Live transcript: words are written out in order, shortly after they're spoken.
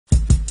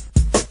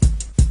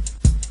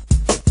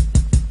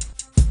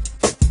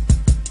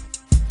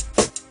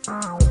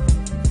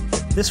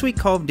This week,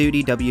 Call of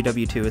Duty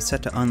WW2 is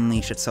set to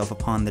unleash itself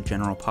upon the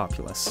general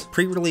populace.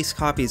 Pre-release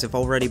copies have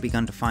already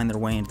begun to find their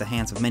way into the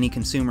hands of many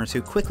consumers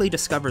who quickly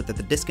discovered that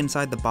the disc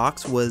inside the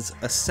box was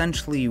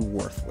essentially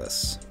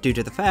worthless, due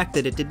to the fact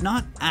that it did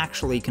not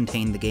actually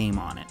contain the game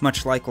on it.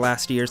 Much like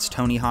last year's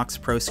Tony Hawk's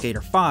Pro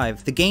Skater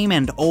 5, the game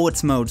and all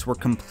its modes were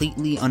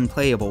completely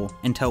unplayable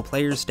until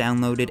players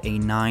downloaded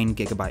a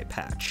 9GB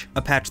patch.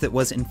 A patch that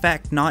was in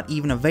fact not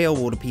even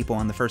available to people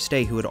on the first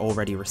day who had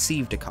already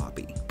received a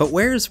copy. But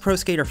whereas Pro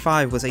Skater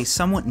 5 was a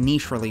somewhat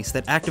niche release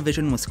that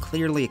Activision was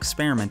clearly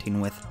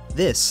experimenting with,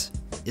 this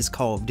is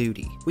Call of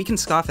Duty. We can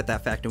scoff at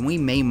that fact and we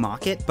may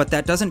mock it, but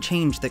that doesn't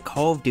change that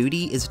Call of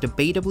Duty is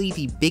debatably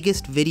the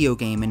biggest video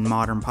game in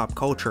modern pop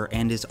culture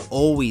and is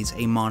always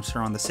a monster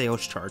on the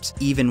sales charts,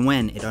 even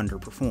when it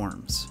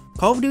underperforms.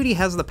 Call of Duty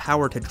has the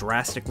power to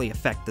drastically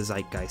affect the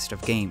zeitgeist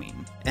of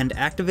gaming, and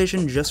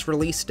Activision just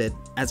released it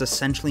as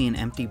essentially an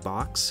empty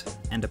box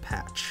and a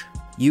patch.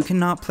 You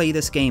cannot play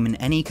this game in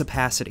any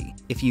capacity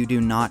if you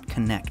do not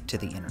connect to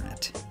the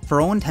internet.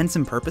 For all intents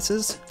and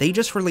purposes, they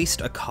just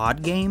released a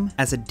CoD game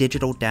as a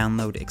digital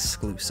download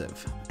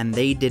exclusive, and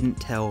they didn't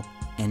tell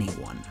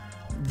anyone.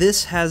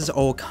 This has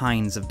all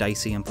kinds of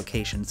dicey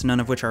implications, none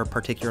of which are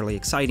particularly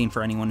exciting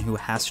for anyone who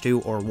has to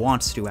or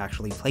wants to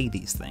actually play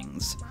these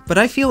things. But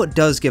I feel it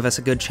does give us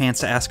a good chance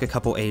to ask a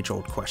couple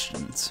age-old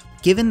questions.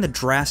 Given the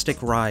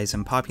drastic rise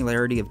in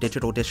popularity of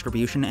digital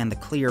distribution and the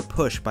clear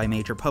push by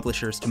major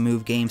publishers to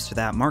move games to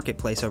that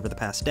marketplace over the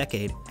past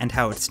decade, and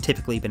how it's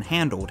typically been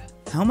handled,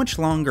 how much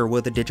longer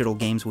will the digital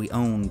games we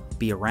own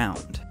be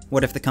around?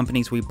 What if the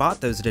companies we bought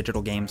those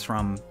digital games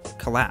from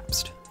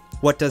collapsed?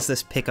 What does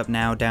this pick up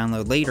now,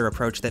 download later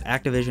approach that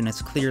Activision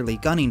is clearly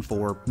gunning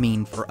for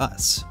mean for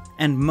us?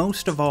 And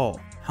most of all,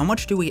 how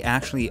much do we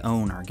actually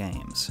own our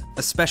games,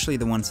 especially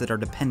the ones that are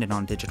dependent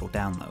on digital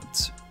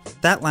downloads?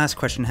 That last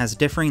question has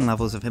differing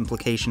levels of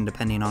implication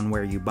depending on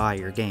where you buy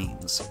your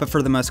games. But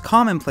for the most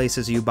common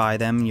places you buy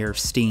them, your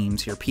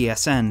Steams, your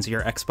PSNs,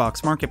 your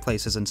Xbox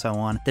marketplaces and so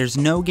on, there's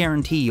no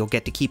guarantee you'll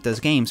get to keep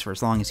those games for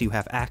as long as you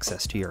have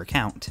access to your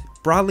account.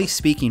 Broadly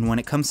speaking, when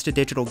it comes to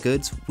digital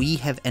goods, we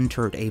have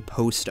entered a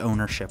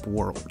post-ownership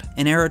world,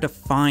 an era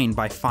defined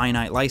by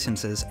finite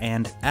licenses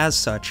and, as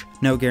such,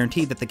 no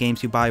guarantee that the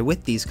games you buy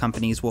with these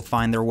companies will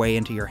find their way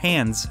into your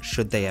hands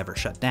should they ever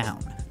shut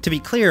down. To be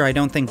clear, I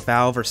don't think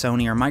Valve or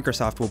Sony or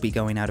Microsoft will be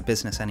going out of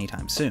business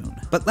anytime soon.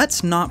 But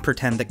let's not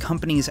pretend that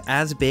companies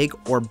as big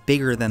or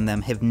bigger than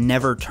them have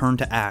never turned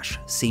to ash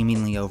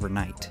seemingly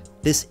overnight.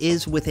 This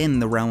is within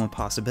the realm of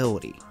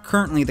possibility.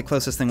 Currently, the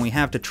closest thing we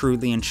have to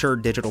truly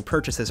insured digital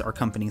purchases are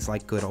companies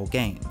like Good Old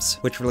Games,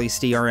 which release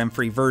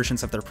DRM-free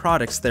versions of their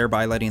products,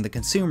 thereby letting the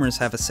consumers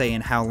have a say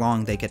in how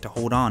long they get to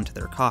hold on to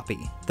their copy.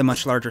 The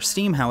much larger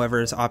Steam, however,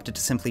 has opted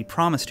to simply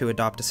promise to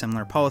adopt a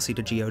similar policy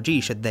to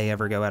GOG should they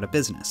ever go out of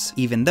business,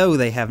 even though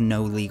they have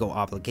no legal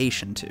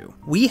obligation to.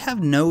 We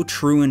have no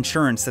true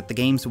insurance that the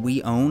games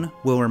we own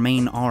will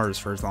remain ours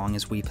for as long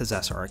as we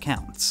possess our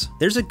accounts.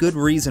 There's a good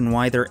reason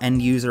why their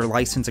end-user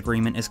license agreement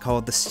is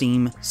called the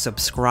Steam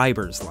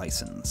Subscribers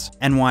License,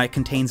 and why it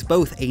contains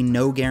both a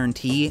no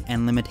guarantee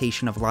and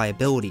limitation of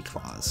liability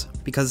clause,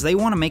 because they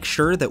want to make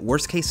sure that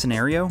worst case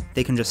scenario,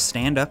 they can just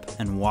stand up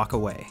and walk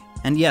away.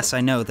 And yes, I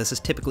know this is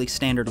typically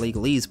standard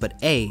legalese, but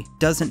A,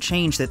 doesn't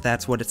change that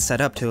that's what it's set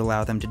up to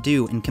allow them to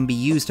do and can be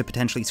used to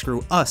potentially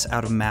screw us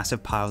out of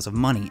massive piles of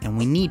money, and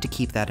we need to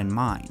keep that in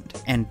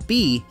mind. And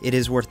B, it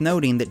is worth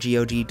noting that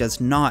GOG does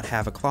not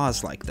have a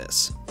clause like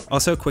this.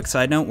 Also, quick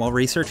side note, while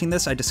researching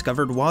this, I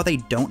discovered while they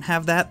don't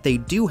have that, they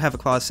do have a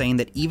clause saying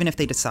that even if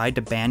they decide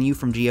to ban you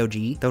from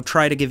GOG, they'll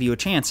try to give you a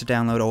chance to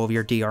download all of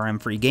your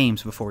DRM-free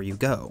games before you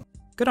go.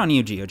 Good on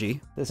you, GOG.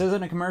 This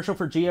isn't a commercial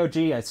for GOG,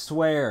 I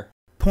swear.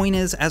 Point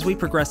is, as we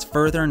progress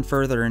further and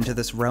further into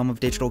this realm of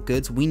digital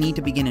goods, we need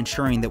to begin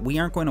ensuring that we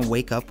aren't going to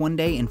wake up one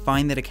day and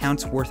find that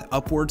accounts worth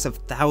upwards of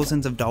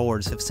thousands of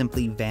dollars have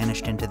simply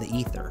vanished into the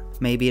ether.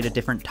 Maybe at a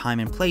different time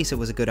and place it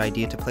was a good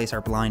idea to place our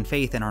blind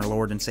faith in our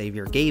Lord and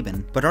Savior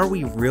Gaben, but are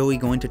we really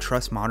going to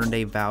trust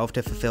modern-day Valve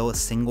to fulfill a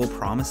single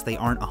promise they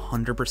aren't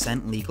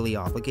 100% legally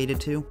obligated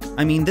to?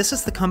 I mean, this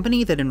is the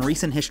company that in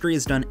recent history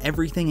has done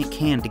everything it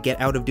can to get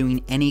out of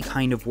doing any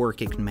kind of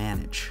work it can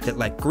manage, that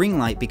let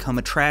Greenlight become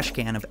a trash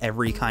can of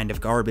every kind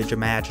of garbage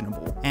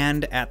imaginable,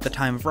 and at the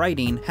time of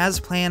writing, has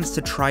plans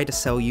to try to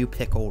sell you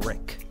Piccled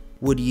Ricc.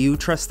 Would you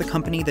trust the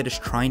company that is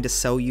trying to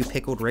sell you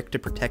Piccled Ricc to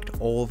protect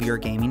all of your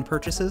gaming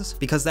purchases?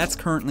 Because that's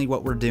currently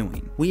what we're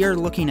doing. We are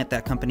looking at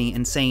that company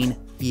and saying,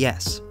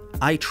 yes,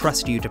 I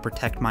trust you to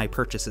protect my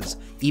purchases,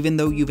 even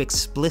though you've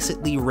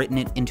explicitly written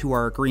it into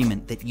our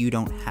agreement that you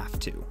don't have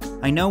to.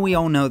 I know we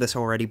all know this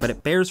already, but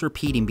it bears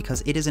repeating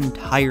because it is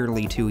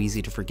entirely too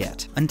easy to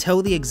forget.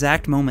 Until the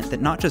exact moment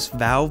that not just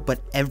Valve,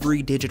 but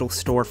every digital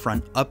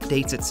storefront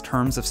updates its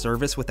terms of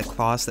service with a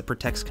clause that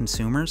protects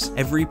consumers,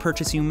 every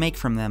purchase you make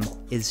from them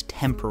is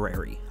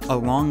temporary, a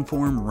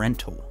long-form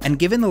rental. And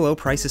given the low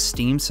prices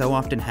Steam so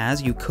often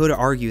has, you could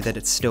argue that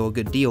it's still a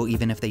good deal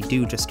even if they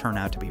do just turn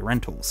out to be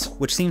rentals,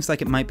 which seems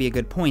like it might be a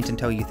good point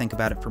until you think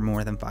about it for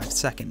more than 5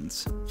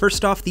 seconds.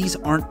 First off, these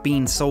aren't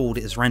being sold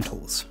as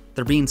rentals.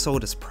 they're being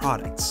sold as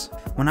products.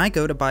 When I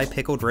go to buy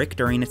Piccled Ricc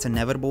during its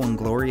inevitable and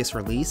glorious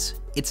release,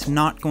 it's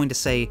not going to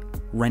say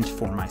rent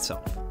for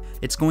myself.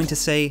 It's going to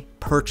say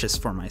purchase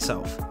for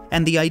myself.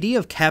 And the idea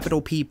of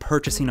capital P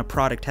purchasing a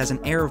product has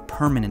an air of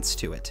permanence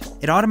to it.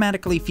 It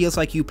automatically feels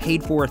like you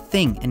paid for a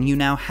thing, and you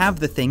now have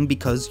the thing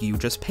because you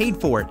just paid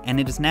for it,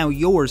 and it is now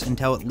yours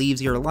until it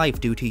leaves your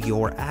life due to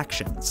your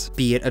actions,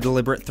 be it a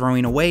deliberate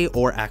throwing away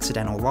or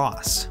accidental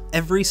loss.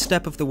 Every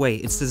step of the way,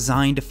 it's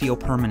designed to feel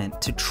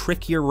permanent, to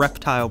trick your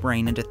reptile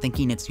brain into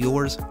thinking it's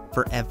yours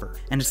forever.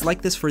 And it's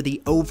like this for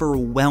the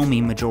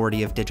overwhelming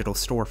majority of digital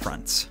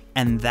storefronts.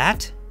 And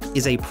that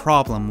is a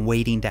problem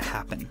waiting to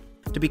happen.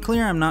 To be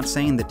clear, I'm not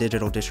saying that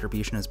digital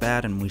distribution is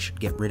bad and we should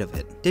get rid of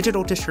it.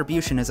 Digital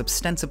distribution is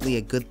ostensibly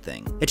a good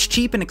thing. It's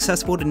cheap and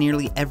accessible to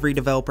nearly every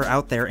developer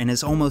out there and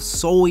is almost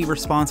solely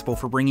responsible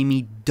for bringing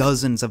me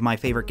dozens of my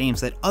favorite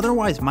games that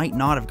otherwise might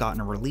not have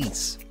gotten a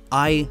release.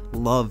 I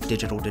love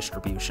digital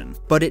distribution,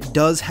 but it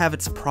does have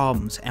its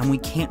problems, and we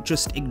can't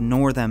just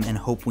ignore them and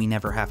hope we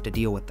never have to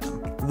deal with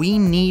them. We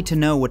need to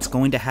know what's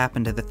going to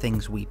happen to the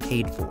things we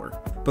paid for,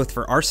 both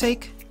for our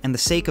sake and the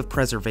sake of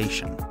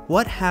preservation.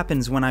 What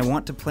happens when I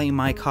want to play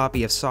my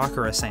copy of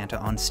Sakura Santa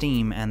on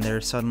Steam and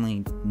there's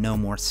suddenly no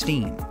more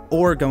Steam?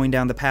 Or going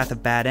down the path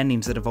of bad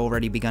endings that have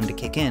already begun to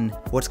kick in,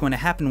 what's going to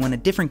happen when a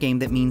different game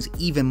that means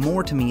even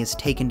more to me is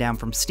taken down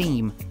from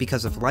Steam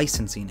because of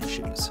licensing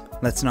issues?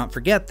 Let's not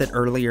forget that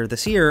earlier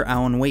this year,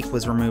 Alan Wake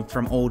was removed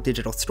from old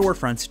digital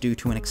storefronts due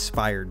to an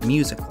expired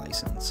music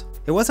license.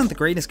 It wasn't the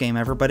greatest game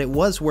ever, but it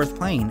was worth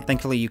playing.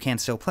 Thankfully, you can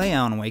still play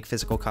Alan Wake,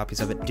 physical copies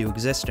of it do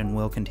exist and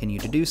will continue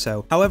to do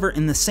so. However,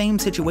 in the same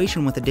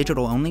situation with a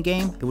digital-only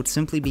game, it would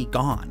simply be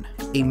gone.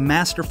 A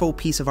masterful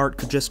piece of art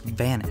could just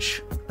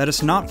vanish. Let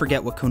us not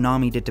forget what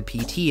Konami did to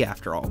PT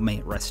after all, may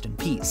it rest in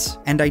peace.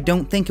 And I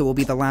don't think it will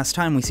be the last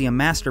time we see a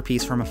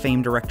masterpiece from a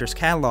famed director's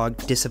catalog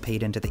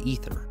dissipate into the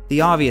ether.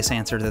 The obvious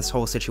answer to this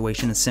whole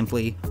situation is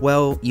simply,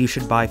 well, you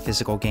should buy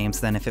physical games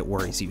then if it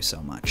worries you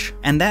so much.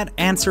 And that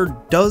answer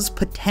does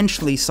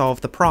potentially solve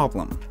the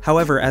problem.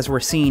 However, as we're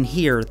seeing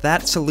here,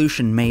 that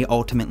solution may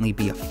ultimately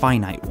be a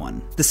finite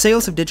one. The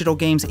sales of digital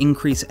games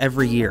increase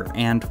every year,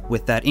 and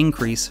with that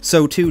increase,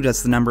 so too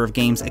does the number of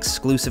games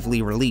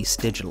exclusively released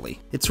digitally.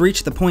 It's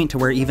reached the point to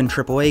where even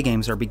AAA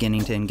games are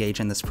beginning to engage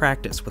in this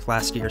practice, with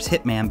last year's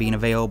Hitman being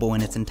available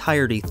in its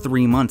entirety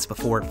 3 months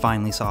before it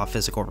finally saw a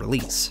physical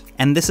release.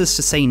 And this is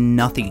to say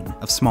nothing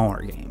of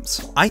smaller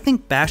games. I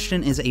think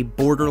Bastion is a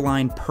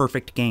borderline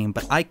perfect game,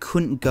 but I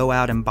couldn't go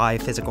out and buy a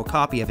physical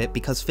copy of it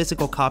because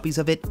physical copies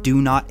of it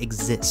do not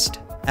exist.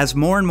 As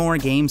more and more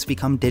games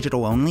become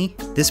digital only,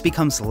 this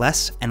becomes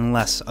less and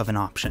less of an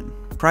option.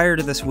 Prior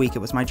to this week, it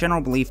was my general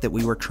belief that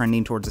we were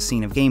trending towards a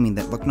scene of gaming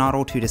that looked not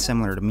all too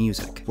dissimilar to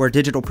music, where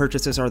digital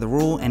purchases are the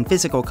rule and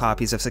physical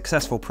copies of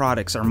successful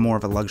products are more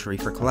of a luxury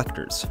for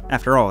collectors.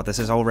 After all, this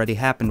has already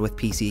happened with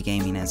PC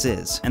gaming as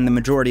is, and the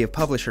majority of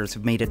publishers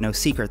have made it no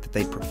secret that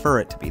they'd prefer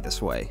it to be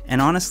this way.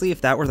 And honestly, if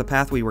that were the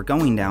path we were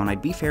going down,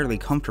 I'd be fairly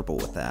comfortable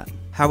with that.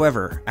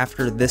 However,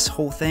 after this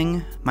whole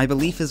thing, my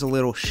belief is a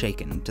little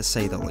shaken, to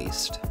say the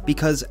least.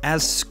 Because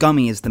as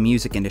scummy as the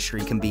music industry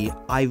can be,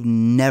 I've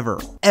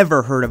never,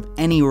 ever heard of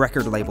any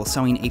record label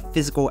selling a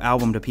physical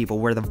album to people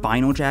where the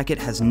vinyl jacket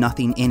has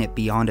nothing in it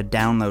beyond a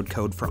download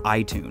code for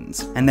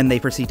iTunes, and then they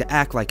proceed to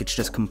act like it's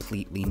just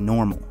completely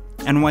normal.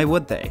 And why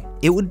would they?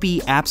 It would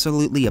be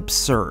absolutely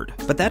absurd,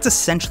 but that's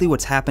essentially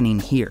what's happening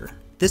here.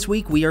 This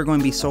week, we are going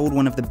to be sold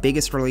one of the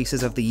biggest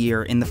releases of the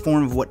year in the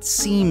form of what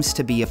seems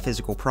to be a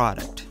physical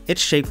product. It's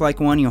shaped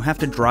like one, you'll have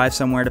to drive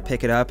somewhere to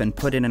pick it up and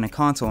put it in a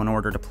console in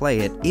order to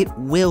play it. It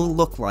will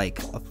look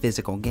like a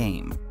physical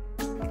game,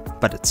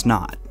 but it's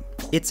not.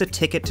 It's a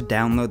ticket to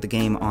download the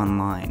game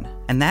online,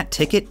 and that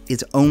ticket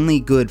is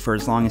only good for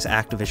as long as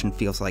Activision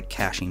feels like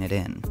cashing it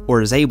in,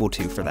 or is able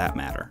to for that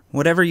matter.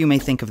 Whatever you may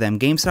think of them,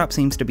 GameStop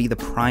seems to be the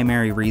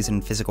primary reason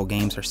physical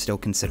games are still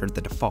considered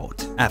the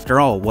default.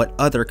 After all, what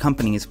other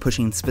company is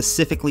pushing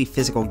specifically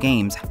physical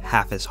games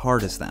half as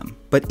hard as them?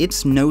 But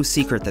it's no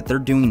secret that they're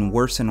doing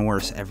worse and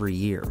worse every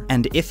year,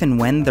 and if and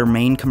when their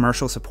main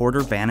commercial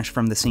supporter vanished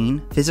from the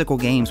scene, physical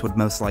games would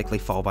most likely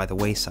fall by the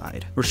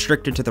wayside,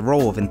 restricted to the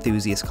role of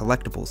enthusiast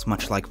collectibles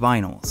much like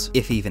vinyls,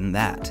 if even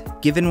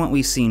that. Given what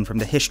we've seen from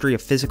the history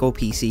of physical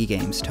PC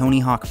games, Tony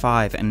Hawk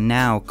 5, and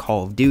now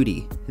Call of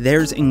Duty,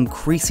 there's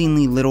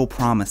increasingly little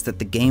promise that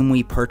the game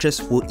we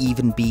purchase will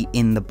even be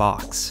in the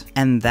box.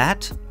 And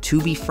that,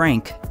 to be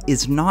frank,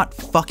 is not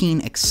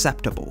fucking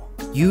acceptable.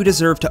 You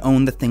deserve to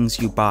own the things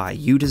you buy.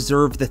 You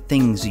deserve the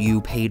things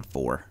you paid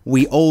for.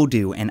 We all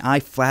do, and I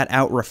flat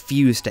out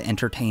refuse to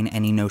entertain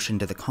any notion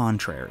to the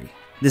contrary.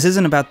 This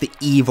isn't about the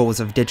evils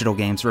of digital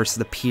games versus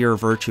the pure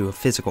virtue of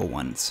physical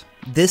ones.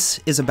 This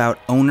is about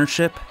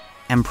ownership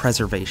and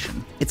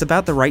preservation. It's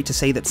about the right to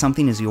say that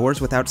something is yours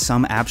without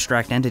some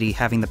abstract entity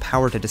having the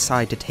power to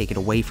decide to take it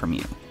away from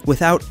you.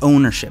 Without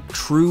ownership,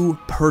 true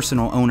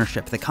personal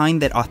ownership, the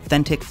kind that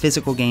authentic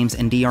physical games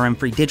and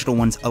DRM-free digital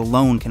ones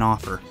alone can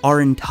offer,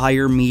 our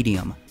entire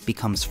medium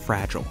becomes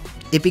fragile.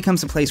 It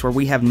becomes a place where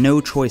we have no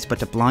choice but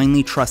to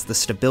blindly trust the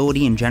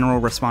stability and general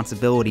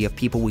responsibility of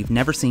people we've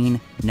never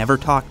seen, never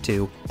talked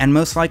to, and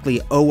most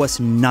likely owe us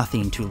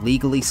nothing to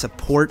legally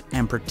support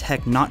and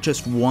protect not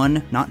just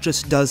one, not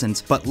just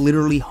dozens, but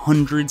literally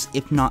hundreds,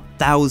 if not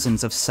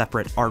thousands of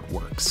separate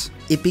artworks.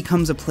 It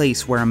becomes a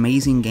place where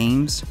amazing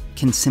games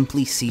can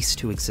simply cease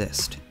to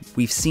exist.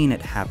 We've seen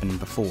it happen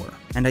before,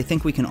 and I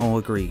think we can all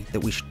agree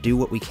that we should do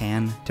what we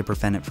can to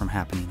prevent it from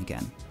happening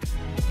again.